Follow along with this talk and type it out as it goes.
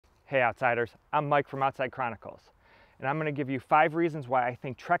Hey Outsiders, I'm Mike from Outside Chronicles, and I'm going to give you 5 reasons why I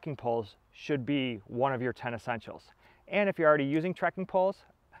think trekking poles should be one of your 10 essentials. And if you're already using trekking poles,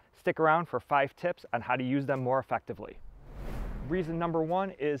 stick around for 5 tips on how to use them more effectively. Reason number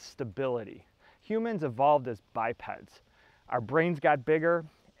 1 is stability. Humans evolved as bipeds. Our brains got bigger,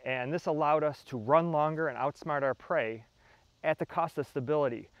 and this allowed us to run longer and outsmart our prey at the cost of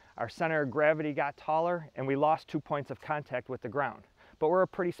stability. Our center of gravity got taller, and we lost 2 points of contact with the ground. But we're a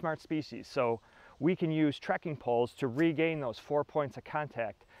pretty smart species, so we can use trekking poles to regain those 4 points of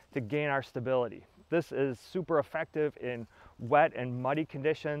contact to gain our stability. This is super effective in wet and muddy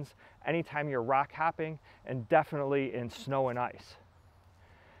conditions, anytime you're rock hopping, and definitely in snow and ice.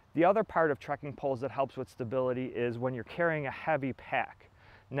 The other part of trekking poles that helps with stability is when you're carrying a heavy pack.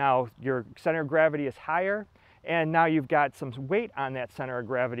 Now your center of gravity is higher, and now you've got some weight on that center of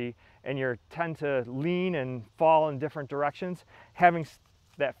gravity, and you tend to lean and fall in different directions. Having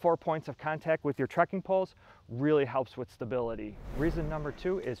that 4 points of contact with your trekking poles really helps with stability. Reason number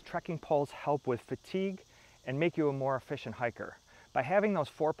 2 is trekking poles help with fatigue and make you a more efficient hiker. By having those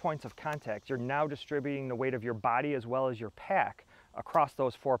 4 points of contact, you're now distributing the weight of your body as well as your pack across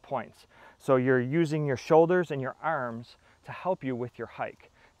those 4 points. So you're using your shoulders and your arms to help you with your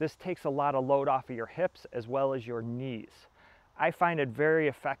hike. This takes a lot of load off of your hips as well as your knees. I find it very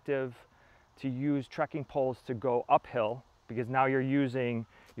effective to use trekking poles to go uphill because now you're using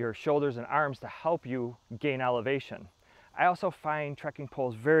your shoulders and arms to help you gain elevation. I also find trekking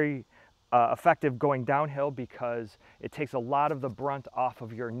poles very effective going downhill because it takes a lot of the brunt off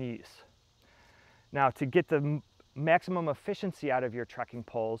of your knees. Now, to get the maximum efficiency out of your trekking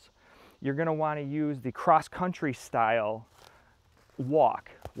poles, you're going to want to use the cross-country style walk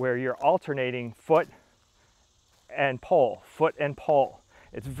where you're alternating foot and pole, foot and pole.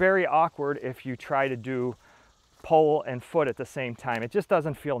 It's very awkward if you try to do pole and foot at the same time. It just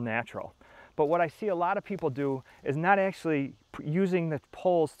doesn't feel natural. But what I see a lot of people do is not actually using the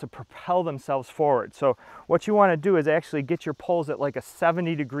poles to propel themselves forward. So what you want to do is actually get your poles at like a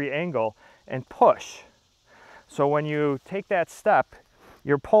 70-degree angle and push. So when you take that step,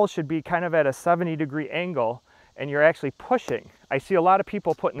 your pole should be kind of at a 70-degree angle, and you're actually pushing. I see a lot of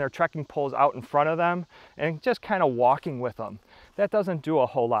people putting their trekking poles out in front of them and just kind of walking with them. That doesn't do a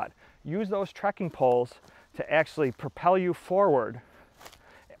whole lot. Use those trekking poles to actually propel you forward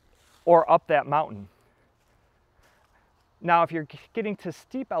or up that mountain. Now, if you're getting to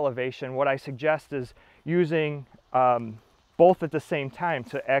steep elevation, what I suggest is using both at the same time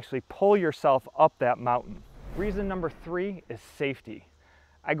to actually pull yourself up that mountain. Reason number 3 is safety.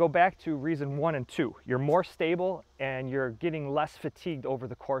 I go back to reason 1 and 2. You're more stable and you're getting less fatigued over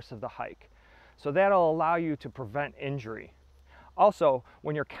the course of the hike. So that'll allow you to prevent injury. Also,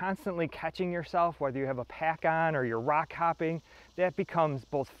 when you're constantly catching yourself, whether you have a pack on or you're rock hopping, that becomes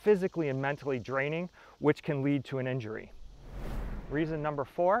both physically and mentally draining, which can lead to an injury. Reason number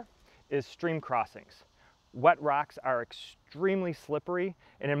 4 is stream crossings. Wet rocks are extremely slippery,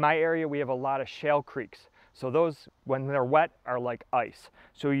 and in my area we have a lot of shale creeks. So those, when they're wet, are like ice.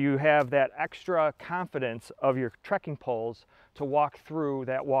 So you have that extra confidence of your trekking poles to walk through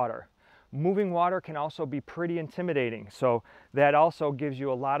that water. Moving water can also be pretty intimidating, so that also gives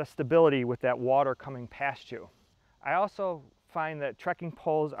you a lot of stability with that water coming past you. I also find that trekking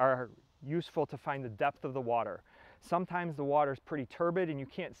poles are useful to find the depth of the water. Sometimes the water is pretty turbid and you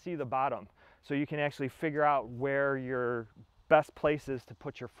can't see the bottom, so you can actually figure out where your best place is to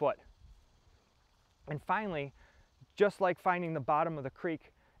put your foot. And finally, just like finding the bottom of the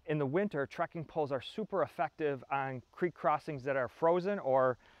creek, in the winter, trekking poles are super effective on creek crossings that are frozen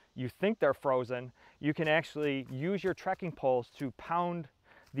or you think they're frozen. You can actually use your trekking poles to pound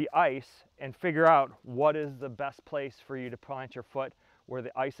the ice and figure out what is the best place for you to plant your foot where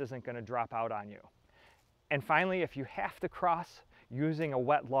the ice isn't going to drop out on you. And finally, if you have to cross using a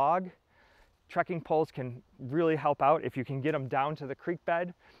wet log, trekking poles can really help out. If you can get them down to the creek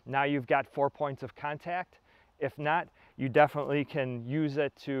bed, now you've got 4 points of contact. If not, you definitely can use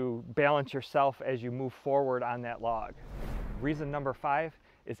it to balance yourself as you move forward on that log. Reason number 5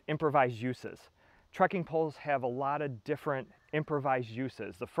 is improvised uses. Trekking poles have a lot of different improvised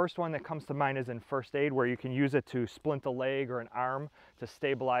uses. The first one that comes to mind is in first aid, where you can use it to splint a leg or an arm to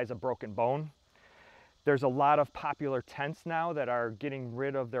stabilize a broken bone. There's a lot of popular tents now that are getting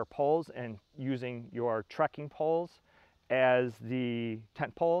rid of their poles and using your trekking poles as the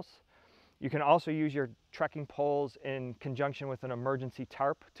tent poles. You can also use your trekking poles in conjunction with an emergency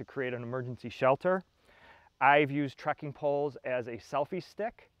tarp to create an emergency shelter. I've used trekking poles as a selfie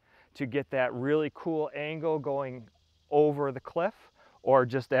stick to get that really cool angle going over the cliff, or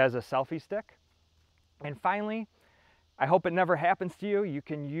just as a selfie stick. And finally, I hope it never happens to you. You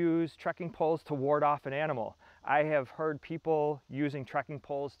can use trekking poles to ward off an animal. I have heard people using trekking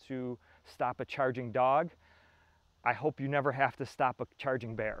poles to stop a charging dog. I hope you never have to stop a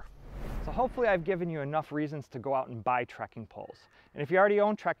charging bear. So hopefully I've given you enough reasons to go out and buy trekking poles. And if you already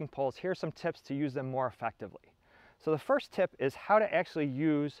own trekking poles, here's some tips to use them more effectively. So the first tip is how to actually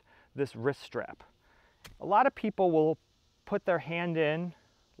use this wrist strap. A lot of people will put their hand in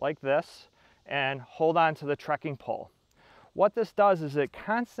like this and hold on to the trekking pole. What this does is it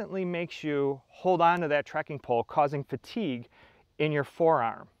constantly makes you hold on to that trekking pole, causing fatigue in your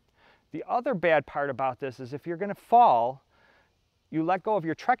forearm. The other bad part about this is if you're going to fall, you let go of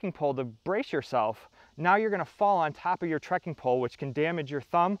your trekking pole to brace yourself, now you're going to fall on top of your trekking pole, which can damage your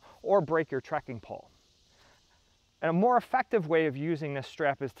thumb or break your trekking pole. And a more effective way of using this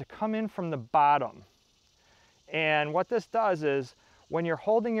strap is to come in from the bottom. And what this does is when you're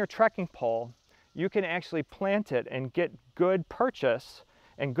holding your trekking pole, you can actually plant it and get good purchase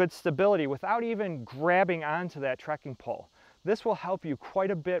and good stability without even grabbing onto that trekking pole. This will help you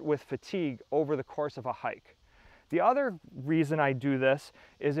quite a bit with fatigue over the course of a hike. The other reason I do this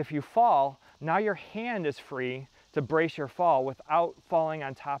is if you fall, now your hand is free to brace your fall without falling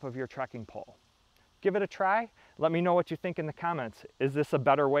on top of your trekking pole. Give it a try. Let me know what you think in the comments. Is this a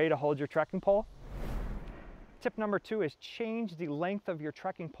better way to hold your trekking pole? Tip number 2 is change the length of your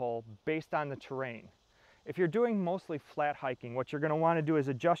trekking pole based on the terrain. If you're doing mostly flat hiking, what you're going to want to do is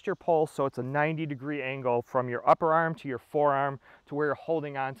adjust your pole so it's a 90-degree angle from your upper arm to your forearm to where you're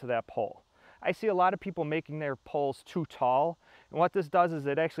holding on to that pole. I see a lot of people making their poles too tall, and what this does is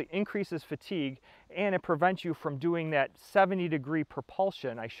it actually increases fatigue and it prevents you from doing that 70-degree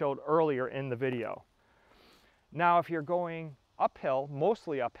propulsion I showed earlier in the video. Now if you're going uphill,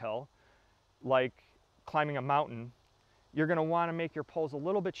 mostly uphill, like climbing a mountain, you're going to want to make your poles a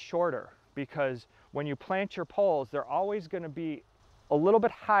little bit shorter, because when you plant your poles, they're always going to be a little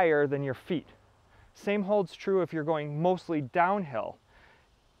bit higher than your feet. Same holds true if you're going mostly downhill.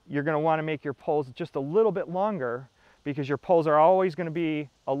 You're going to want to make your poles just a little bit longer, because your poles are always going to be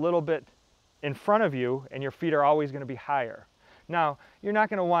a little bit in front of you and your feet are always going to be higher. Now, you're not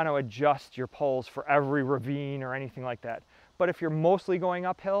going to want to adjust your poles for every ravine or anything like that. But if you're mostly going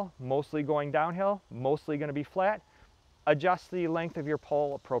uphill, mostly going downhill, mostly going to be flat, adjust the length of your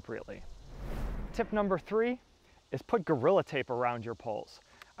pole appropriately. Tip number 3 is put Gorilla Tape around your poles.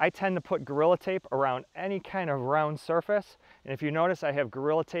 I tend to put Gorilla Tape around any kind of round surface, and if you notice I have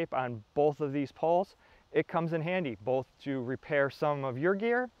Gorilla Tape on both of these poles. It comes in handy both to repair some of your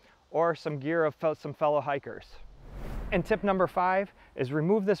gear or some gear of some fellow hikers. And tip number 5 is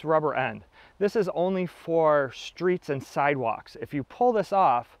remove this rubber end. This is only for streets and sidewalks. If you pull this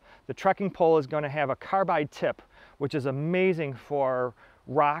off, the trekking pole is going to have a carbide tip, which is amazing for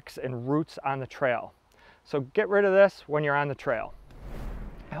rocks and roots on the trail. So get rid of this when you're on the trail.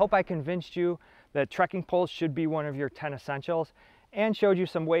 I hope I convinced you that trekking poles should be one of your 10 essentials and showed you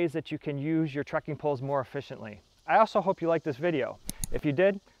some ways that you can use your trekking poles more efficiently. I also hope you liked this video. If you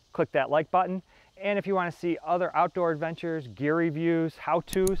did, click that like button. And if you want to see other outdoor adventures, gear reviews,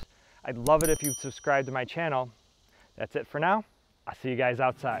 how-tos, I'd love it if you'd subscribe to my channel. That's it for now. I'll see you guys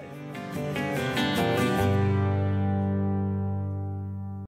outside.